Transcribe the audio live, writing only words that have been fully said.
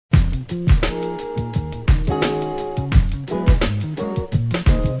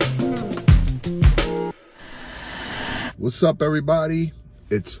What's up, everybody?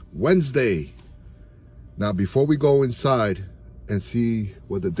 It's Wednesday. Now, before we go inside and see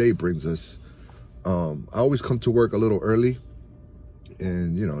what the day brings us, I always come to work a little early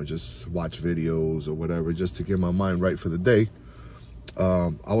and, you know, just watch videos or whatever just to get my mind right for the day.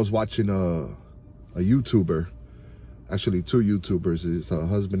 I was watching a YouTuber, actually two YouTubers. It's a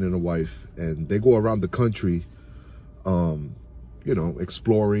husband and a wife, and they go around the country, you know,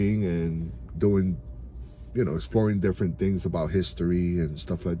 exploring and doing, you know, exploring different things about history and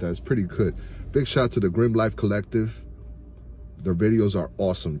stuff like that. It's pretty good. Big shout out to the Grim Life Collective. Their videos are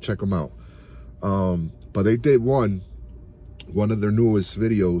awesome. Check them out. But they did one of their newest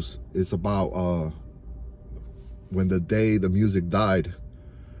videos is about when the day the music died,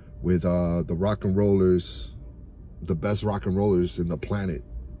 with the rock and rollers, the best rock and rollers in the planet,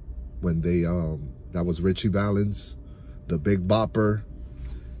 when they that was Ritchie Valens, the Big Bopper,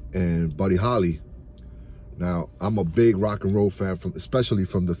 and Buddy Holly. Now, I'm a big rock and roll fan, especially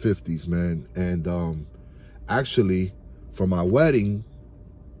from the 50s, man. And actually, for my wedding,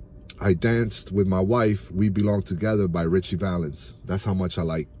 I danced with my wife, We Belong Together by Ritchie Valens. That's how much I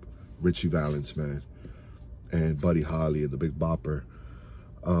like Ritchie Valens, man. And Buddy Holly and the Big Bopper.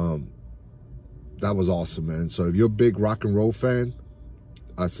 That was awesome, man. So if you're a big rock and roll fan,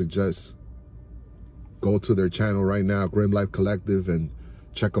 I suggest go to their channel right now, Grim Life Collective, and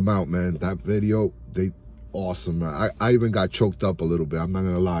check them out, man. That video, awesome, man. I even got choked up a little bit. I'm not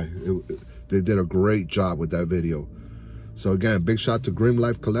gonna lie. They did a great job with that video. So again, big shout to Grim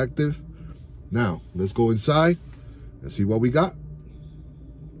Life Collective. Now, let's go inside and see what we got.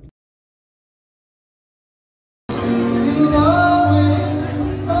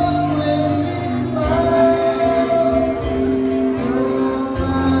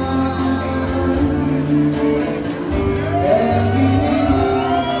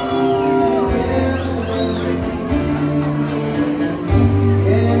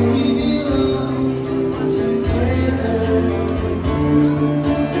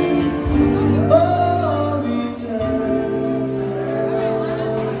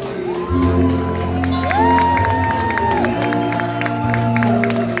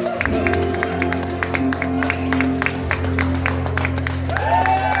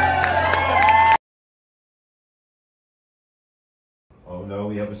 Oh no,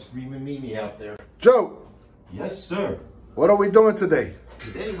 we have a screaming Mimi out there. Joe! Yes, sir. What are we doing today?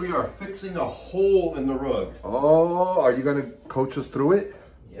 Today we are fixing a hole in the rug. Oh, are you gonna coach us through it?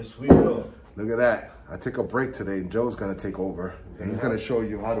 Yes, we will. Look at that. I take a break today and Joe's gonna take over. And he's gonna show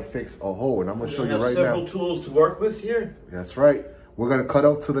you how to fix a hole. And I'm gonna show you right now. Several tools to work with here. That's right. We're gonna cut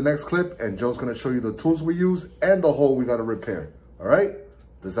off to the next clip and Joe's gonna show you the tools we use and the hole we gotta repair. All right?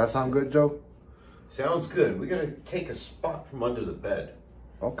 Does that sound good, Joe? Sounds good. We're gonna take a spot from under the bed.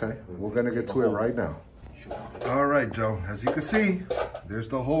 Okay, we're gonna get to it right now. All right, Joe, as you can see, there's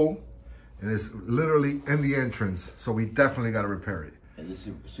the hole, and it's literally in the entrance, so we definitely gotta repair it. And as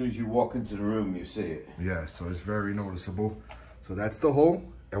soon as you walk into the room, you see it. Yeah, so it's very noticeable. So that's the hole,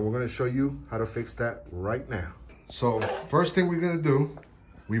 and we're gonna show you how to fix that right now. So first thing we're gonna do,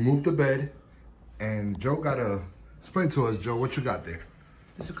 we move the bed, and Joe gotta explain to us, Joe, what you got there.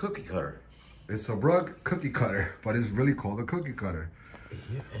 It's a cookie cutter. It's a rug cookie cutter, but it's really called a cookie cutter.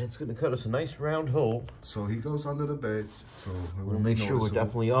 Yeah, and it's gonna cut us a nice round hole. So he goes under the bed, so we'll make sure we're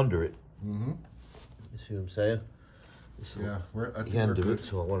definitely under it. Mm-hmm. You see what I'm saying? Yeah, we're at the end of it,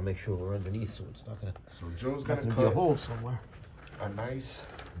 so I want to make sure we're underneath, so it's not gonna. So Joe's gonna cut be a hole somewhere. A nice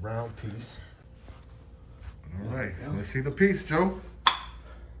round piece. All right, let's see the piece, Joe.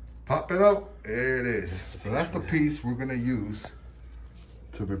 Pop it out. There it is. So that's the piece we're gonna use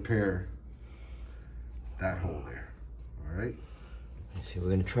to repair that hole there. All right. See,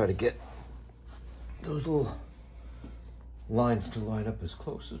 we're gonna try to get those little lines to line up as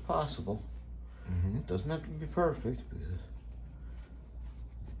close as possible. It doesn't have to be perfect, because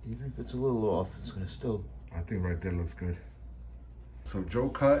even if it's a little off, it's gonna still. I think right there looks good. So Joe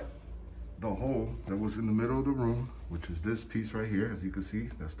cut the hole that was in the middle of the room, which is this piece right here. As you can see,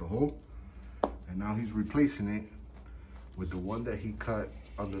 that's the hole. And now he's replacing it with the one that he cut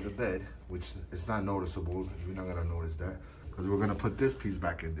under the bed, which is not noticeable. You're not gonna notice that, because we're gonna put this piece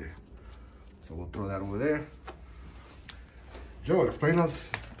back in there. So we'll throw that over there. Joe, explain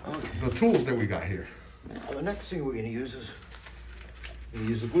us the tools that we got here. Now, the next thing we're gonna use is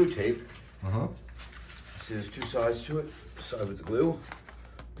the glue tape. See, there's two sides to it. The side with the glue,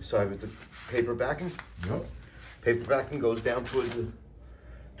 the side with the paper backing. Yep. Paper backing goes down towards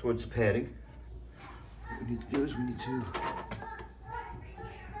the padding. What we need to do is we need to.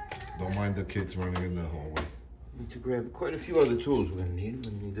 Don't mind the kids running in the hallway. We need to grab quite a few other tools we're gonna need.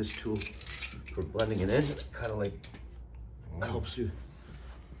 We're gonna need this tool for blending it in, kind of like helps you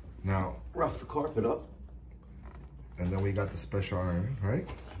Now, rough the carpet up. and then we got the special iron, right?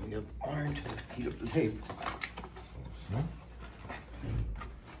 We have iron to heat up the tape.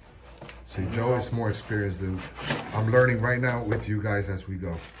 See, Joe is more experienced than I'm learning right now with you guys as we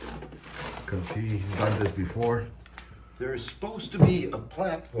go, because he's done this before. There's supposed to be a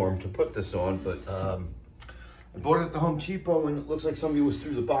platform to put this on, but I bought it at the Home Depot and it looks like somebody was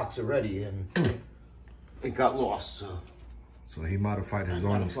through the box already and it got lost. So he modified his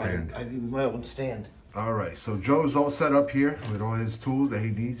own stand. I need my own stand. All right, so Joe's all set up here with all his tools that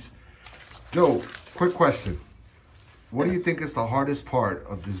he needs. Joe, quick question. What do you think is the hardest part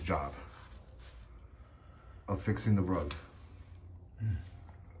of this job? Of fixing the rug?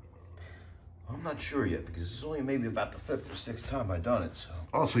 I'm not sure yet because this is only maybe about the 5th or 6th time I've done it, so.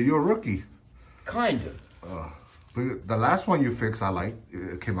 Oh, so you're a rookie. Kind of. But the last one you fixed, I liked.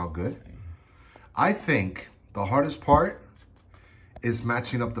 It came out good. I think the hardest part is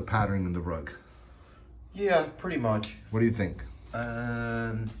matching up the pattern in the rug. Yeah, pretty much. What do you think?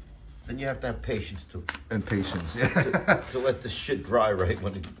 Then you have to have patience to And patience, yeah. to let this shit dry right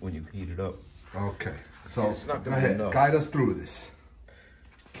when you heat it up. Okay, so It's not go gonna be ahead, enough. guide us through this.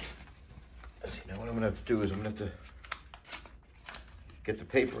 See, now what I'm gonna have to do is I'm gonna have to get the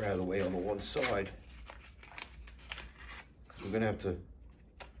paper out of the way on the one side. We're gonna have to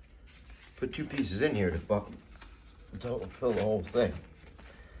put 2 pieces in here to fill the whole thing.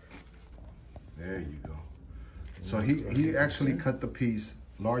 There you go. So he actually cut the piece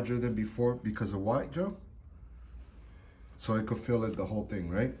larger than before because of what, Joe? So it could fill it the whole thing,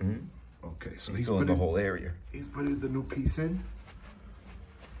 right? Mm-hmm. Okay, so he's Filling putting the whole area. He's putting the new piece in,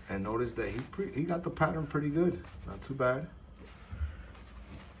 and notice that he got the pattern pretty good. Not too bad.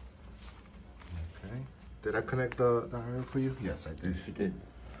 Okay. Did I connect the iron for you? Yes, I did. Yes, you did.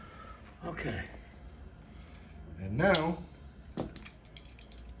 Okay. And now,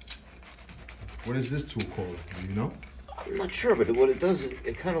 what is this tool called? Do you know? I'm not sure, but what it does is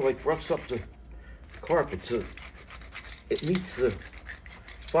it kind of like roughs up the carpet, so it meets the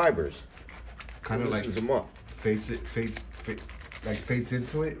fibers. Kind of like loosens them up. fades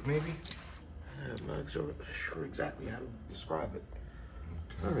into it, maybe? I'm not sure exactly how to describe it.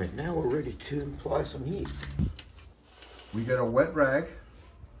 Okay. All right, now we're ready to apply some heat. We get a wet rag.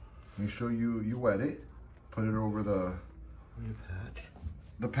 Make sure you wet it. Put it over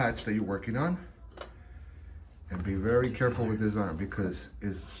the patch that you're working on. And be very careful with this iron because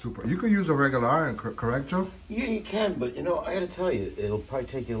it's super. You could use a regular iron, correct, Joe? Yeah, you can, but you know, I gotta tell you, it'll probably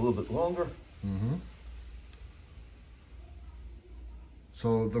take you a little bit longer. Mm-hmm.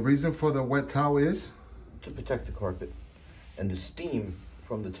 So the reason for the wet towel is? To protect the carpet. And the steam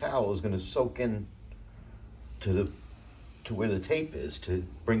from the towel is gonna soak in to where the tape is to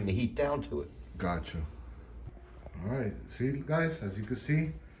bring the heat down to it. Gotcha. All right, see guys, as you can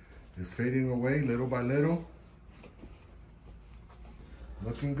see, it's fading away little by little.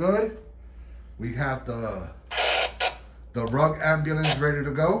 Looking good. We have the rug ambulance ready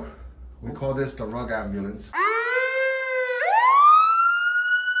to go. We call this the rug ambulance.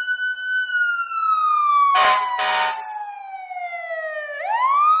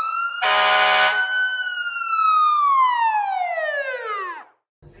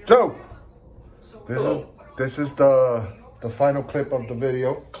 Joe, this is the final clip of the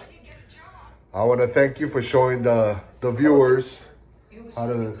video. I want to thank you for showing the viewers how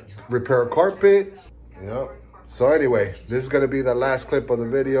to repair a carpet. Yep. So anyway, this is going to be the last clip of the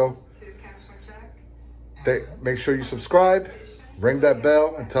video. Make sure you subscribe, ring that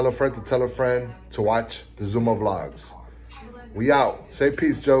bell, and tell a friend to watch the Zuma vlogs. We out. Say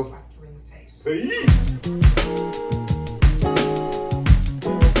peace, Joe. Peace.